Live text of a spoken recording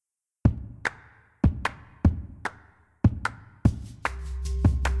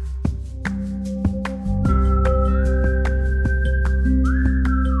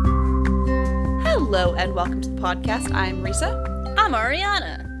Hello and welcome to the podcast. I'm Risa. I'm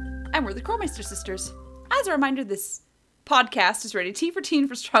Ariana. And we're the Curlmeister sisters. As a reminder, this podcast is rated T for teen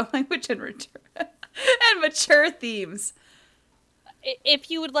for strong language and mature themes.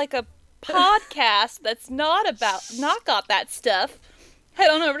 If you would like a podcast that's not got that stuff, head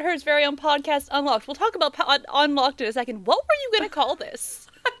on over to her very own podcast, Unlocked. We'll talk about Unlocked in a second. What were you going to call this?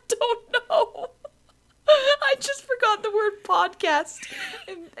 I don't know. I just forgot the word podcast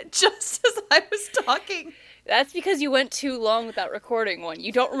just as I was talking. That's because you went too long without recording one.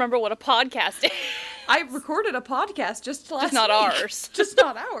 You don't remember what a podcast is. I recorded a podcast just last Just not week. ours. Just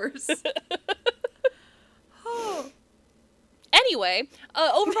not ours. Anyway,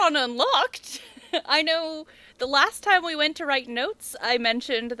 over on Unlocked, I know the last time we went to write notes, I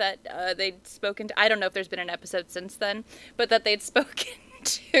mentioned that they'd spoken to, I don't know if there's been an episode since then, but that they'd spoken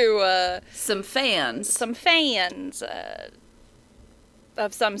to some fans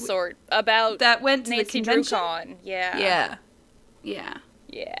of some sort about that went to Nancy the convention. DrewCon. Yeah.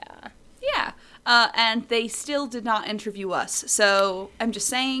 And they still did not interview us. So I'm just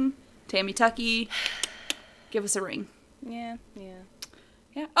saying, Tammy Tucky, give us a ring. Yeah.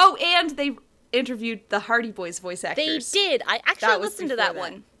 Oh, and they interviewed the Hardy Boys voice actors. They did. I actually listened to that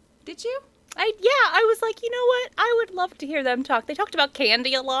one. Did you? I was like, you know what? I would love to hear them talk. They talked about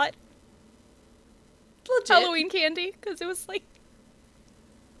candy a lot. Legit. Halloween candy, because it was like...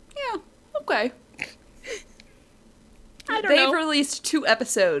 Yeah, okay. I don't know. They've released 2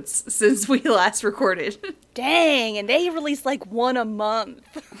 episodes since we last recorded. Dang, and they release like one a month.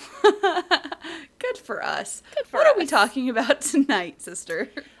 Good for us. What are we talking about tonight, sister?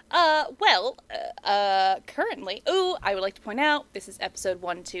 Currently, I would like to point out, this is episode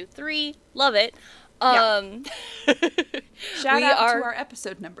 123. Love it. Shout out to our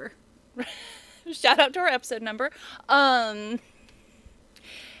episode number. Shout out to our episode number.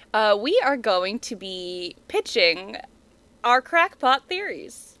 We are going to be pitching our crackpot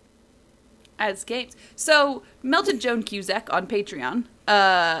theories. As games. So, Melted Joan Cusack on Patreon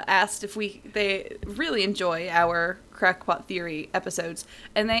asked if they really enjoy our Crackpot Theory episodes,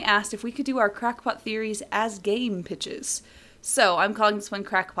 and they asked if we could do our Crackpot Theories as game pitches. So, I'm calling this one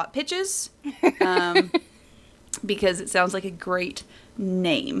Crackpot Pitches, because it sounds like a great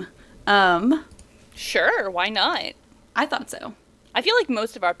name. Sure, why not? I thought so. I feel like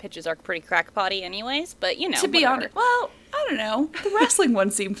most of our pitches are pretty crackpotty anyways, but you know, to be honest, well, I don't know. The wrestling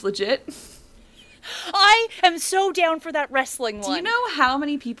one seemed legit. I am so down for that wrestling one. Do you know how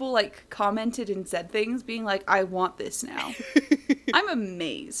many people, commented and said things being like, I want this now? I'm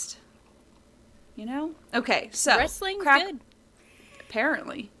amazed. You know? Okay, so. Wrestling's good.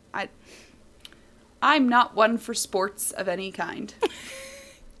 Apparently. I'm not one for sports of any kind.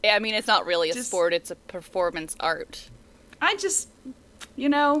 Yeah, I mean, it's not really a sport, it's a performance art. I just,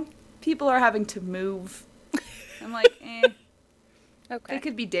 people are having to move. I'm like, Okay. They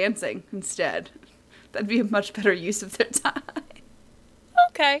could be dancing instead. That'd be a much better use of their time.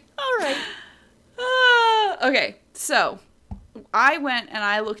 Okay, all right. Okay, so I went and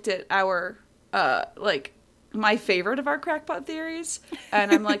I looked at our, my favorite of our crackpot theories,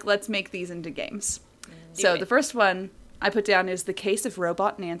 and I'm like, let's make these into games. So the first one I put down is The Case of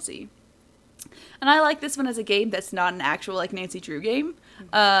Robot Nancy. And I like this one as a game that's not an actual, Nancy Drew game.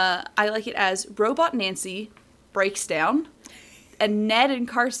 I like it as Robot Nancy breaks down, and Ned and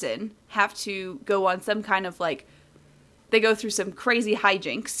Carson have to go on some kind of, they go through some crazy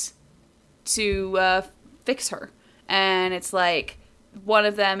hijinks to fix her. And it's one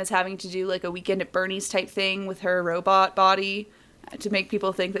of them is having to do, a Weekend at Bernie's type thing with her robot body to make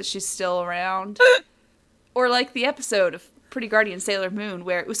people think that she's still around. Or the episode of Pretty Guardian Sailor Moon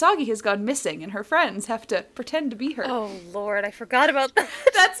where Usagi has gone missing and her friends have to pretend to be her. Oh, Lord, I forgot about that.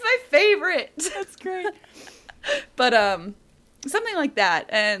 That's my favorite. That's great. But, something like that.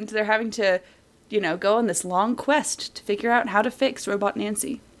 And they're having to, go on this long quest to figure out how to fix Robot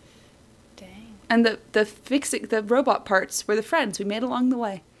Nancy. Dang. And the robot parts were the friends we made along the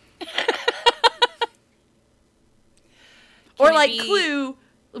way. Or Clue,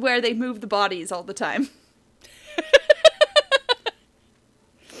 where they move the bodies all the time.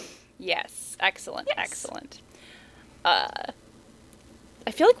 Yes. Excellent. Yes. Excellent. I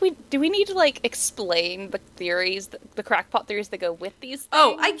feel like we need to explain the theories, the crackpot theories that go with these things?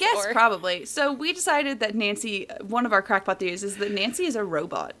 Oh, I guess probably. So we decided that one of our crackpot theories is that Nancy is a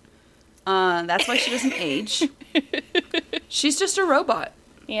robot. That's why she doesn't age. She's just a robot.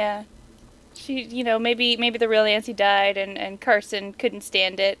 Yeah. She, maybe the real Nancy died and Carson couldn't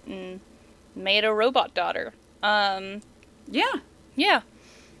stand it and made a robot daughter. Yeah. Yeah.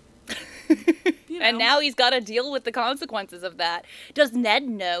 And now he's got to deal with the consequences of that. Does Ned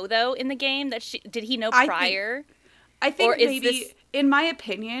know, though, in the game that did he know prior? I think maybe, in my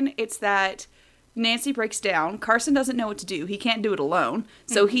opinion, it's that Nancy breaks down. Carson doesn't know what to do. He can't do it alone.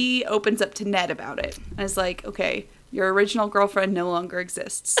 So he opens up to Ned about it. And is like, okay, your original girlfriend no longer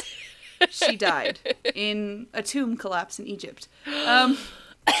exists. She died in a tomb collapse in Egypt.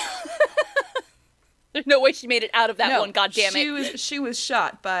 There's no way she made it out of that one, goddammit. She was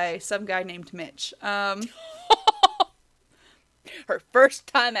shot by some guy named Mitch. Her first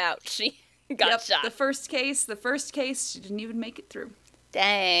time out, she got shot. The first case, she didn't even make it through.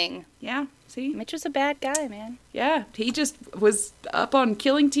 Dang. Yeah, see? Mitch was a bad guy, man. Yeah, he just was up on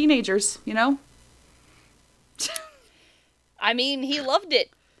killing teenagers, you know? I mean, he loved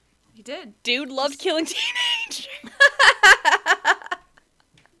it. He did. Dude loved killing teenagers.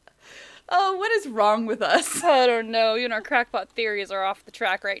 Oh, what is wrong with us? I don't know. You and our crackpot theories are off the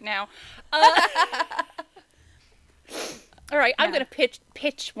track right now. All right, I'm going to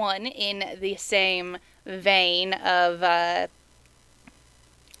pitch one in the same vein of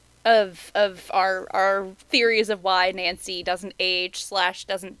our theories of why Nancy doesn't age /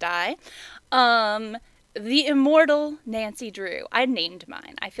 doesn't die. The immortal Nancy Drew. I named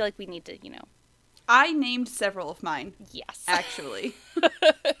mine. I feel like we need to, I named several of mine. Yes. Actually.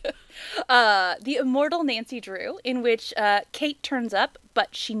 The immortal Nancy Drew, in which Kate turns up,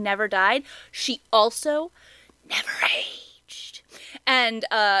 but she never died. She also never aged. And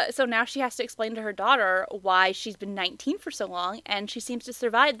so now she has to explain to her daughter why she's been 19 for so long, and she seems to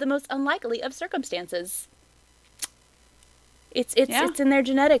survive the most unlikely of circumstances. It's in their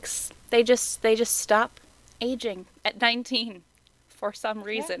genetics. They just stop aging at 19 for some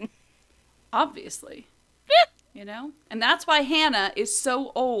reason. Yeah. Obviously. You know? And that's why Hannah is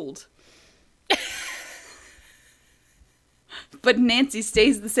so old. But Nancy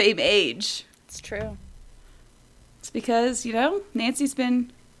stays the same age. It's true. It's because, Nancy's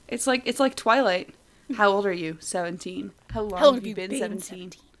been... It's like Twilight. How old are you? 17. How long have you been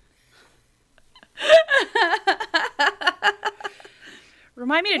 17?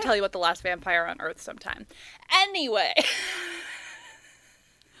 Remind me to tell you about the last vampire on Earth sometime. Anyway.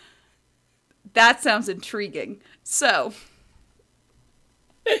 That sounds intriguing. So.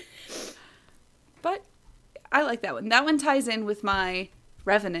 But I like that one. That one ties in with my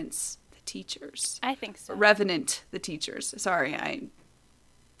Revenants, the teachers. I think so. Revenant, the teachers. Sorry, I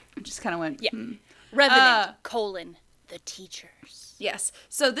just kind of went. Yeah. Revenant, the teachers. Yes.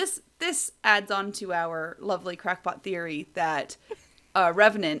 So this adds on to our lovely crackpot theory that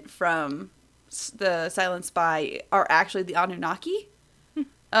Revenant from the Silent Spy are actually the Anunnaki.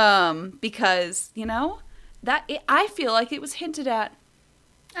 Because, I feel like it was hinted at.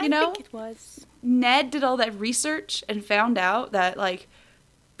 I think it was. Ned did all that research and found out that,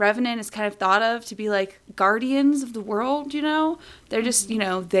 Revenant is kind of thought of to be, guardians of the world, They're just,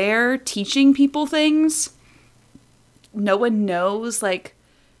 they're teaching people things. No one knows,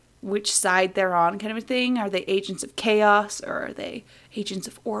 which side they're on kind of a thing. Are they agents of chaos or are they agents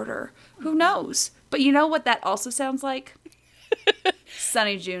of order? Who knows? But you know what that also sounds like?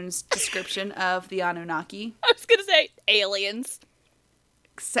 Sunny June's description of the Anunnaki. I was gonna say aliens.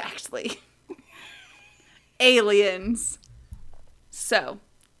 Exactly. Aliens. So,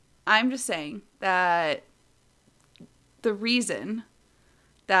 I'm just saying that the reason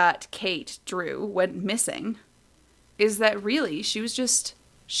that Kate Drew went missing is that really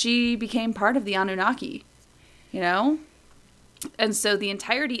she became part of the Anunnaki, And so the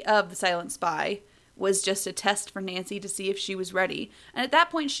entirety of the Silent Spy was just a test for Nancy to see if she was ready. And at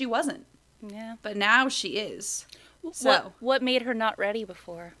that point, she wasn't. Yeah. But now she is. So what made her not ready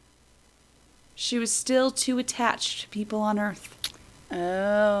before? She was still too attached to people on Earth.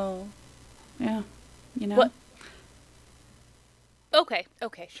 Oh. Yeah. What? Okay,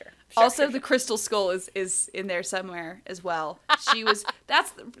 sure. Also, the crystal skull is in there somewhere as well.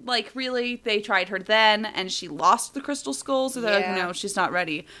 Really, they tried her then, and she lost the crystal skull, so they're like, no, she's not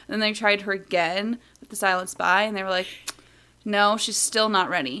ready. And then they tried her again with the Silent Spy, and they were like, no, she's still not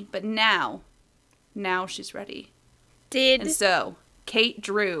ready. But now she's ready. And so, Kate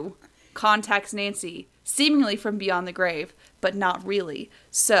Drew contacts Nancy, seemingly from beyond the grave, but not really.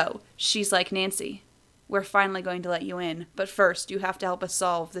 So, she's like, Nancy, we're finally going to let you in, but first you have to help us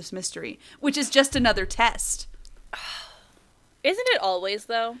solve this mystery, which is just another test. Isn't it always,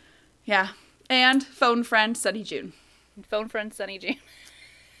 though? Yeah. And phone friend Sunny June.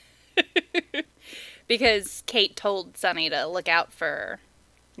 Because Kate told Sunny to look out for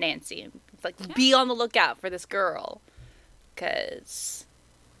Nancy. It's be on the lookout for this girl. Because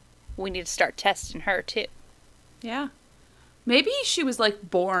we need to start testing her, too. Yeah. Maybe she was, like,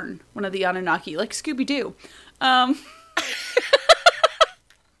 born one of the Anunnaki, like Scooby-Doo.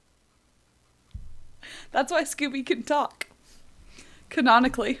 That's why Scooby can talk.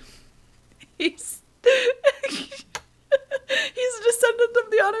 Canonically. He's a descendant of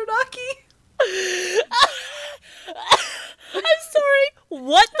the Anunnaki. I'm sorry.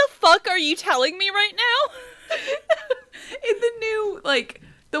 What the fuck are you telling me right now? In the new, like,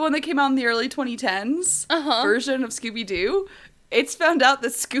 the one that came out in the early 2010s version of Scooby-Doo, it's found out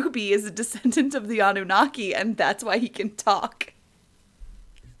that Scooby is a descendant of the Anunnaki, and that's why he can talk.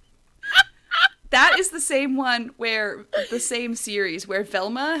 That is the same one where, the same series, where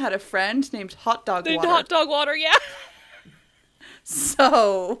Velma had a friend named Hot Dog Water. Hot Dog Water, yeah.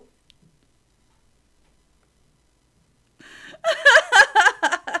 So...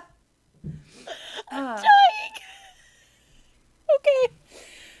 I'm dying. Okay.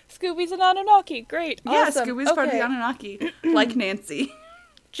 Scooby's an Anunnaki. Great. Yeah, Awesome. Scooby's part of the Anunnaki. Like Nancy.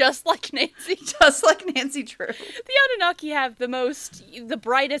 Just like Nancy. Just like Nancy Drew. The Anunnaki have the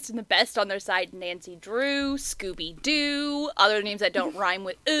brightest and the best on their side. Nancy Drew, Scooby-Doo, other names that don't rhyme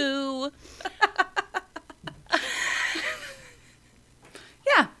with ooh.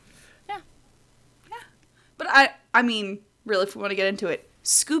 Yeah. Yeah. Yeah. But I mean, really, if we want to get into it,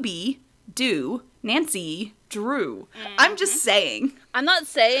 Scooby-Doo, Nancy Drew. Mm-hmm. I'm just saying. I'm not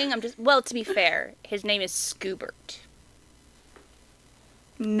saying, well, to be fair, his name is Scoobert.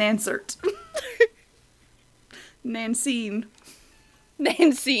 Nansert. Nancine.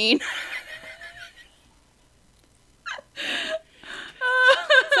 Nancine.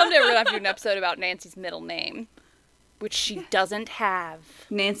 Someday we're gonna have to do an episode about Nancy's middle name, which she doesn't have.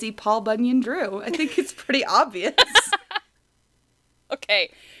 Nancy Paul Bunyan Drew. I think it's pretty obvious.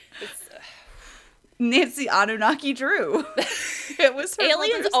 Okay. Nancy Anunnaki Drew. It was her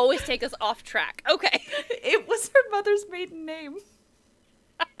Aliens always take us off track. Okay. It was her mother's maiden name.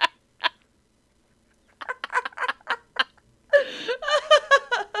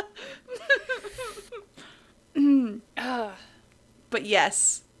 But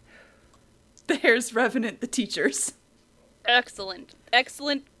yes, there's Revenant the Teachers. Excellent.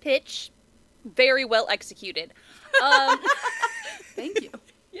 Excellent pitch. Very well executed. Thank you.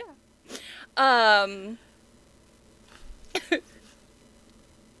 Yeah.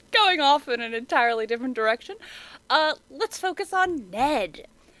 Going off in an entirely different direction. Let's focus on Ned.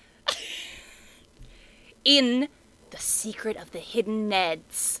 In The Secret of the Hidden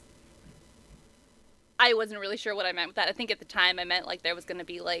Neds. I wasn't really sure what I meant with that. I think at the time I meant like there was going to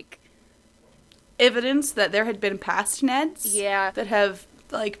be like evidence that there had been past Neds. Yeah. That have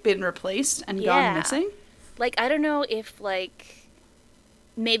like been replaced and gone missing. Like, I don't know if like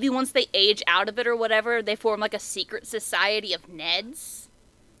maybe once they age out of it or whatever, they form like a secret society of Neds.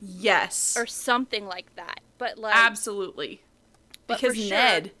 Yes. Or something like that. But like absolutely. Because sure,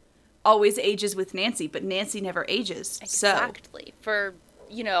 Ned always ages with Nancy, but Nancy never ages. Exactly. So. For,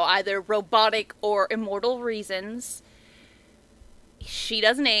 you know, either robotic or immortal reasons, she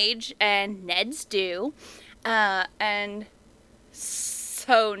doesn't age, and Ned's do. And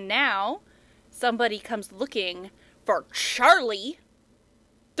so now, somebody comes looking for Charlie,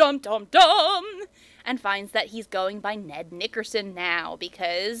 dum dum dum, and finds that he's going by Ned Nickerson now,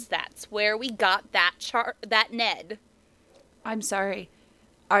 because that's where we got that Ned. I'm sorry.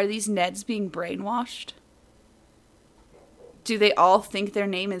 Are these Neds being brainwashed? Do they all think their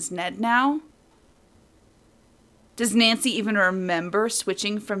name is Ned now? Does Nancy even remember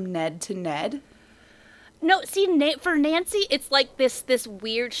switching from Ned to Ned? No, see, for Nancy, it's like this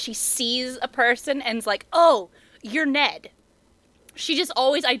weird, she sees a person and is like, oh, you're Ned. She just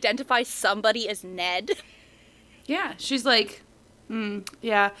always identifies somebody as Ned. Yeah, she's like,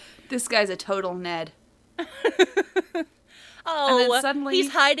 yeah, this guy's a total Ned. Oh, suddenly,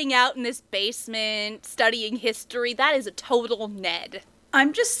 he's hiding out in this basement, studying history. That is a total Ned.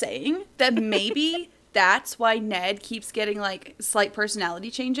 I'm just saying that maybe that's why Ned keeps getting, like, slight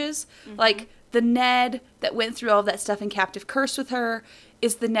personality changes. Mm-hmm. Like, the Ned that went through all of that stuff in Captive Curse with her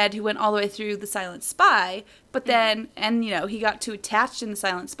is the Ned who went all the way through The Silent Spy, but then, and, you know, he got too attached in The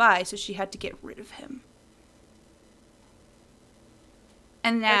Silent Spy, so she had to get rid of him.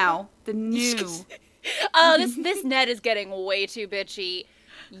 And now, the new... Oh, this Ned is getting way too bitchy.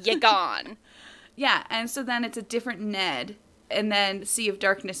 You gone. Yeah, and so then it's a different Ned, and then Sea of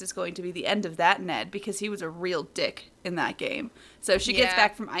Darkness is going to be the end of that Ned, because he was a real dick in that game. So she gets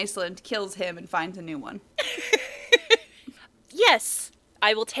back from Iceland, kills him, and finds a new one. Yes,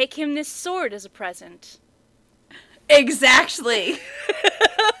 I will take him this sword as a present. Exactly!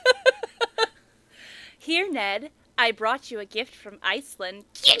 Here, Ned, I brought you a gift from Iceland.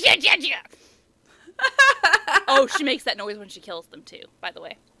 Oh, she makes that noise when she kills them too, by the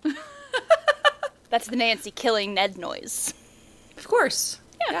way. That's the Nancy killing Ned noise. Of course.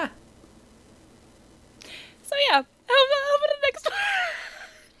 Yeah. So yeah, how about the next one?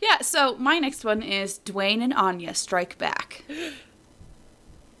 Yeah, so my next one is Dwayne and Anya Strike Back.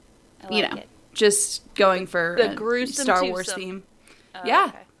 I like it. Just going for The a gruesome Star Wars twosome. theme. Oh, Yeah.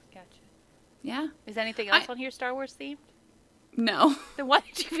 Okay. Gotcha. Yeah. Is anything else on here Star Wars themed? No. Then why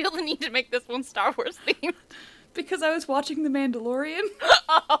did you feel the need to make this one Star Wars themed? Because I was watching The Mandalorian.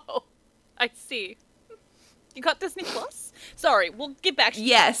 Oh, I see. You got Disney Plus? Sorry, we'll get back to you.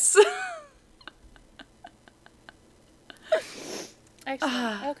 Yes.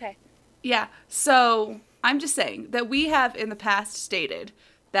 Excellent. Okay. Yeah, so I'm just saying that we have in the past stated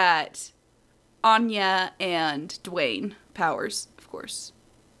that Anya and Dwayne Powers, of course,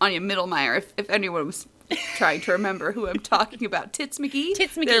 Anya Middlemeyer, if anyone was trying to remember who I'm talking about, Tits McGee.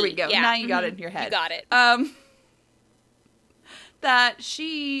 Tits McGee. There we go. Yeah. Now you got it in your head. You got it. That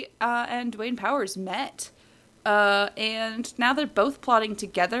she and Dwayne Powers met, and now they're both plotting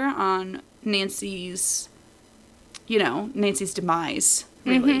together on Nancy's demise,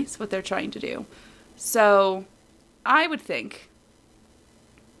 really, is what they're trying to do. So, I would think,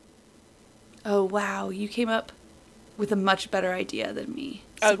 oh, wow, you came up with a much better idea than me.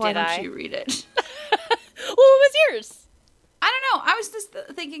 So why did don't I? you read it? What was yours? I don't know. I was just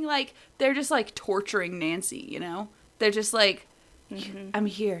thinking, like, they're just, like, torturing Nancy, you know? They're just like, I'm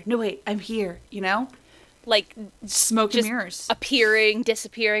here. No, wait, I'm here, you know? Like, Smoke and just mirrors. appearing,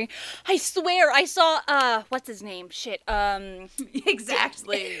 disappearing. I swear I saw, what's his name? Shit,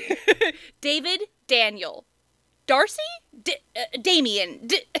 Exactly. David Daniel. Darcy? Damien.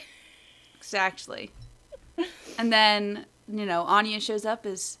 Exactly. And then, Anya shows up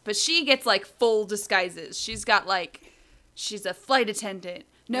but she gets, like, full disguises. She's got, like, she's a flight attendant.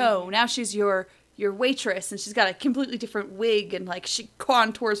 No, now she's your waitress, and she's got a completely different wig, and, like, she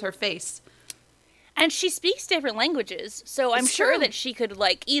contours her face. And she speaks different languages, so I'm It's sure true. that she could,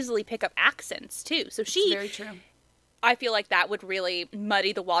 like, easily pick up accents, too. So It's very true. I feel like that would really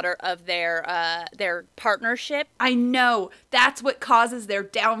muddy the water of their partnership. I know. That's what causes their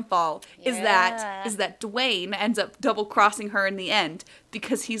downfall, is Yeah. that Dwayne ends up double-crossing her in the end,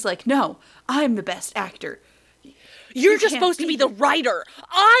 because he's like, no, I'm the best actor. You're You just can't supposed to be be the writer.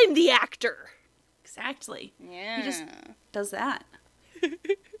 I'm the actor. Exactly. Yeah. He just does that.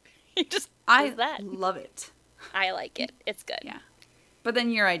 He just I does that. love it. I like it. It's good. Yeah. But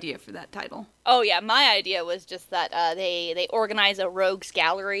then your idea for that title. Oh yeah, my idea was just that they organize a rogues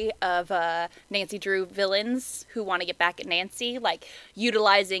gallery of Nancy Drew villains who want to get back at Nancy, like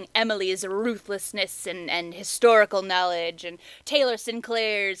utilizing Emily's ruthlessness and historical knowledge, and Taylor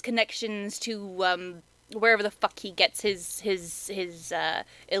Sinclair's connections to wherever the fuck he gets his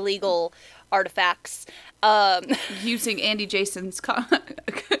illegal artifacts. Using Andy Jason's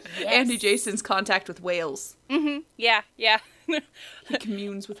Andy Jason's contact with whales. Yeah. He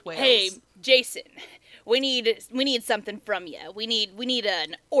communes with whales. Hey, Jason, we need something from you. We need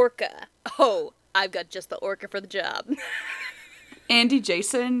an orca. Oh, I've got just the orca for the job. Andy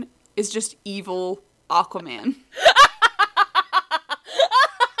Jason is just evil Aquaman.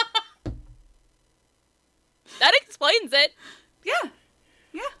 That explains it. Yeah.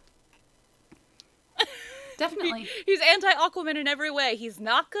 Definitely. He's anti-Aquaman in every way. He's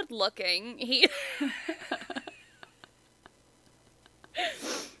not good looking.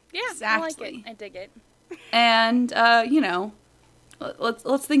 Yeah, Exactly. I like it. I dig it. And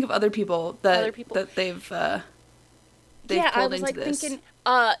let's think of other people that they've yeah, I pulled was into like this. thinking,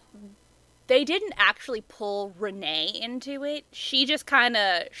 they didn't actually pull Renee into it. She just kind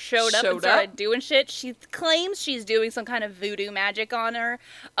of showed up and started doing shit. She claims she's doing some kind of voodoo magic on her.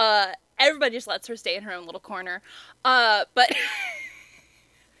 Everybody just lets her stay in her own little corner. But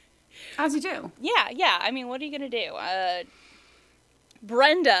As you do. yeah. I mean, what are you gonna do?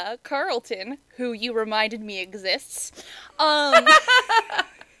 Brenda Carlton, who you reminded me exists,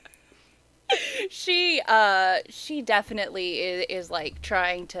 she definitely is like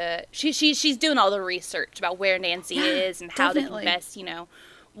trying to. She's doing all the research about where Nancy is and how they can best,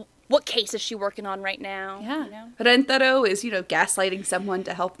 what case is she working on right now? Yeah. Rentaro is, gaslighting someone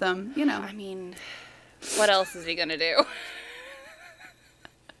to help them, I mean, what else is he gonna do?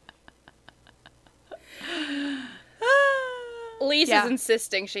 Lisa's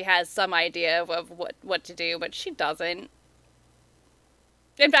insisting she has some idea of what to do, but she doesn't.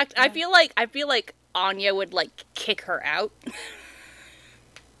 In fact, I feel like Anya would like kick her out.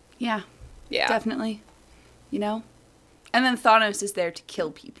 Yeah. Yeah. Definitely. And then Thanos is there to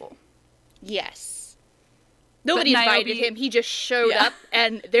kill people. Yes. Nobody invited him. He just showed up,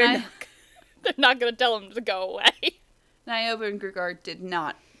 and they're They're not going to tell him to go away. Niobe and Grigard did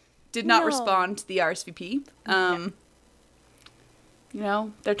not No. respond to the RSVP.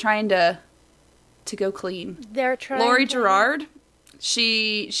 They're trying to go clean. They're trying Laurie to... Gerard,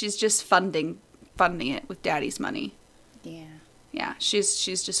 she's just funding it with Daddy's money. Yeah. Yeah, she's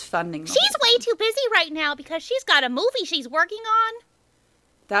just funding. She's way too busy right now because she's got a movie she's working on.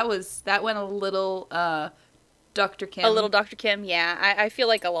 That went a little Dr. Kim. A little Dr. Kim, yeah. I feel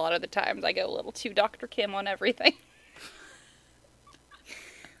like a lot of the times I go a little too Dr. Kim on everything.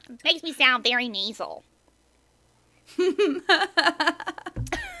 Makes me sound very nasal.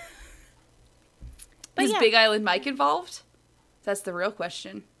 But Is yeah. Big Island Mike involved? That's the real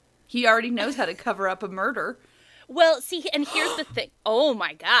question. He already knows how to cover up a murder. Well, see, and here's the thing. Oh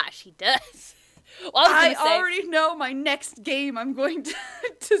my gosh, he does. Well, I already know my next game. I'm going to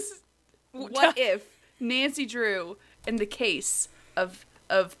what if Nancy Drew, in the case of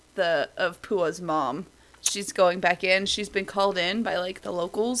Pua's mom, she's going back in. She's been called in by like the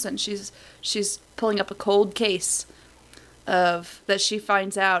locals, and she's pulling up a cold case of that she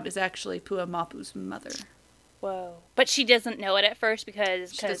finds out is actually Pua Mapu's mother. Whoa. But she doesn't know it at first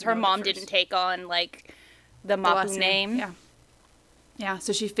because doesn't her know it mom at first. didn't take on, like, the The Mapu last name. Yeah. Yeah,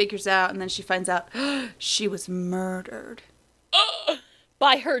 so she figures out, and then she finds out she was murdered.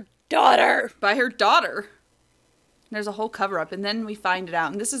 By her daughter. By her daughter. There's a whole cover-up, and then we find it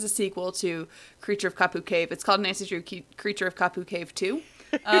out. And this is a sequel to Creature of Kapu Cave. It's called Nancy Drew Creature of Kapu Cave 2.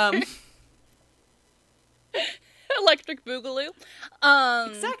 Electric Boogaloo.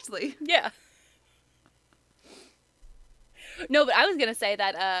 Exactly. Yeah. No, but I was going to say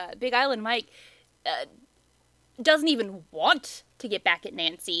that Big Island Mike doesn't even want to get back at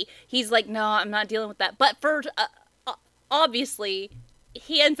Nancy. He's like, no, I'm not dealing with that. But for obviously,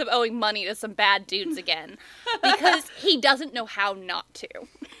 he ends up owing money to some bad dudes again because he doesn't know how not to.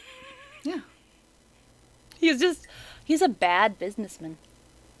 Yeah. He's a bad businessman.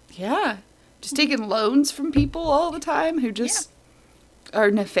 Yeah. Just taking loans from people all the time who just are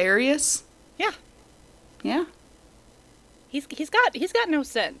nefarious. Yeah. Yeah. He's got no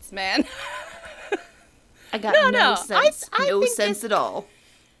sense, man. I got No, no no. sense. I No think sense at all.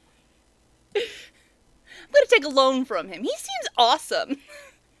 I'm gonna take a loan from him. He seems awesome.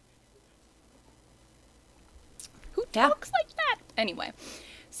 Who talks like that? Anyway,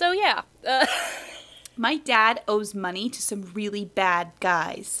 so yeah. My dad owes money to some really bad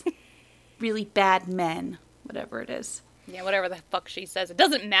guys. Really bad men. Whatever it is. Yeah, whatever the fuck she says. It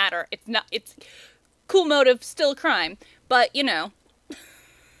doesn't matter. It's cool motive, still crime. But, you know.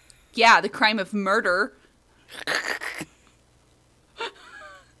 Yeah, the crime of murder.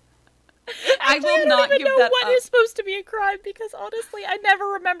 I will not give that know what up. is supposed to be a crime because honestly, I never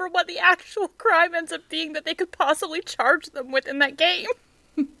remember what the actual crime ends up being that they could possibly charge them with in that game.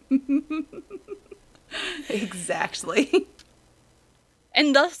 Exactly.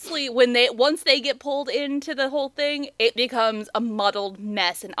 And thusly, once they get pulled into the whole thing, it becomes a muddled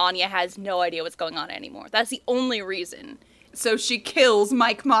mess, and Anya has no idea what's going on anymore. That's the only reason. So she kills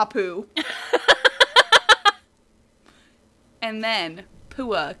Mike Mapu. And then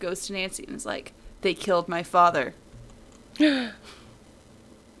Pua goes to Nancy and is like, they killed my father. And?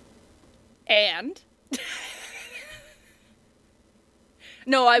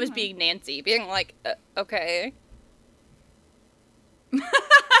 No, I was being Nancy, being like, okay.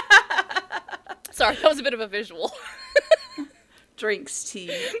 Sorry, that was a bit of a visual. Drinks,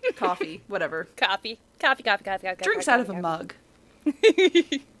 tea, coffee, whatever. Coffee. Drinks out of a mug.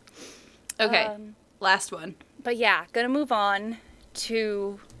 Okay, last one. But yeah, gonna move on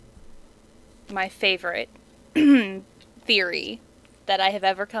to my favorite theory that I have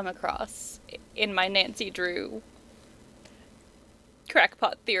ever come across in my Nancy Drew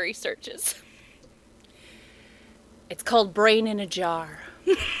crackpot theory searches. It's called Brain in a Jar.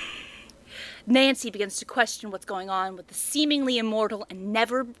 Nancy begins to question what's going on with the seemingly immortal and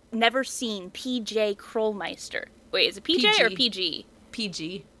never seen PJ Krollmeister. Wait, is it PJ or PG?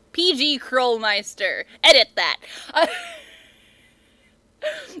 PG. PG Krollmeister. Edit that.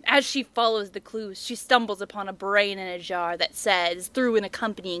 As she follows the clues, she stumbles upon a brain in a jar that says, through an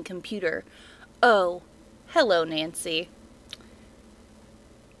accompanying computer, "Oh, hello, Nancy."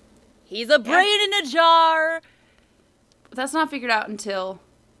 He's a brain in a jar. But that's not figured out until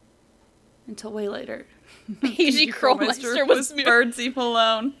way later. PG Krollmeister was Birdsey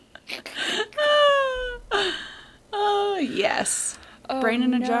Malone. Oh, yes. Brain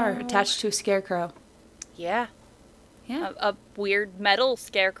in a jar attached to a scarecrow. Yeah. Yeah. A weird metal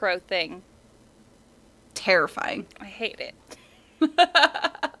scarecrow thing. Terrifying. I hate it.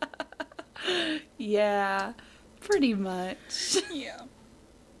 Yeah. Pretty much. Yeah.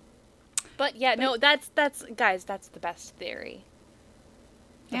 But yeah, no, that's guys, that's the best theory.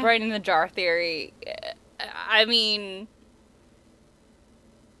 The Yeah. brain in the jar theory. I mean,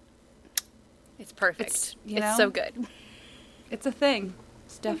 it's perfect. It's, It's so good. It's a thing.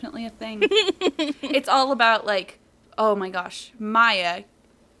 It's definitely a thing. It's all about, like, oh my gosh, Maya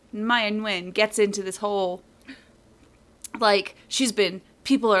Nguyen gets into this whole, like,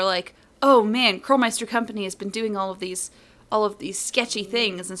 people are like, oh man, Curlmeister Company has been doing all of these sketchy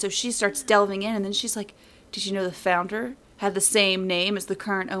things, and so she starts delving in, and then she's like, did you know the founder had the same name as the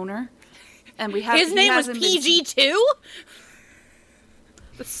current owner? And His name was PG too?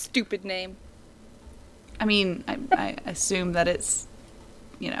 The stupid name. I mean, I assume that it's,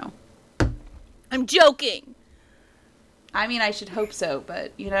 I'm joking. I mean, I should hope so,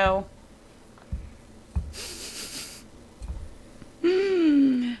 but, yeah.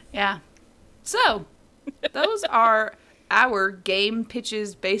 So, those are our game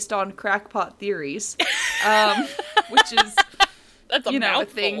pitches based on crackpot theories, which is, That's a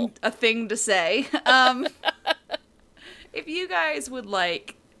mouthful. a thing to say. If you guys would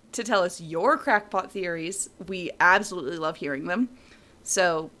like to tell us your crackpot theories, we absolutely love hearing them.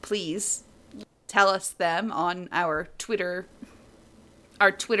 So please tell us them on our Twitter,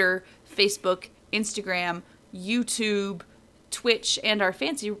 Facebook, Instagram, YouTube, Twitch, and our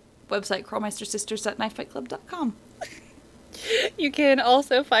fancy website, curlmeistersisters.knifefightclub.com. You can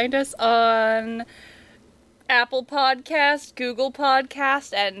also find us on Apple Podcast, Google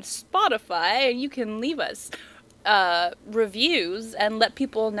Podcast, and Spotify, and you can leave us reviews and let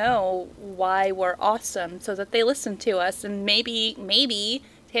people know why we're awesome so that they listen to us, and maybe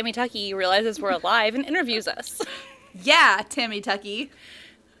Tammy Tucky realizes we're alive and interviews us. Yeah, Tammy Tucky.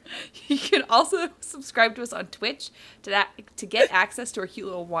 You can also subscribe to us on Twitch to get access to our cute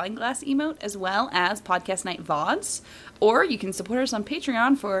little wine glass emote, as well as Podcast Night VODs. Or you can support us on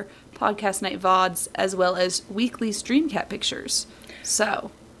Patreon for Podcast Night VODs, as well as weekly Streamcat pictures.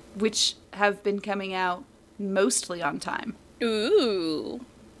 So, which have been coming out mostly on time. Ooh.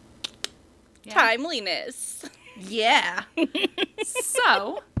 Yeah. Timeliness. Yeah.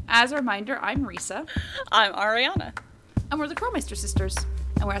 So, as a reminder, I'm Risa. I'm Ariana. And we're the Curlmeister Sisters.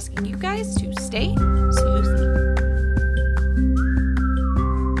 And we're asking you guys to stay sleuthy.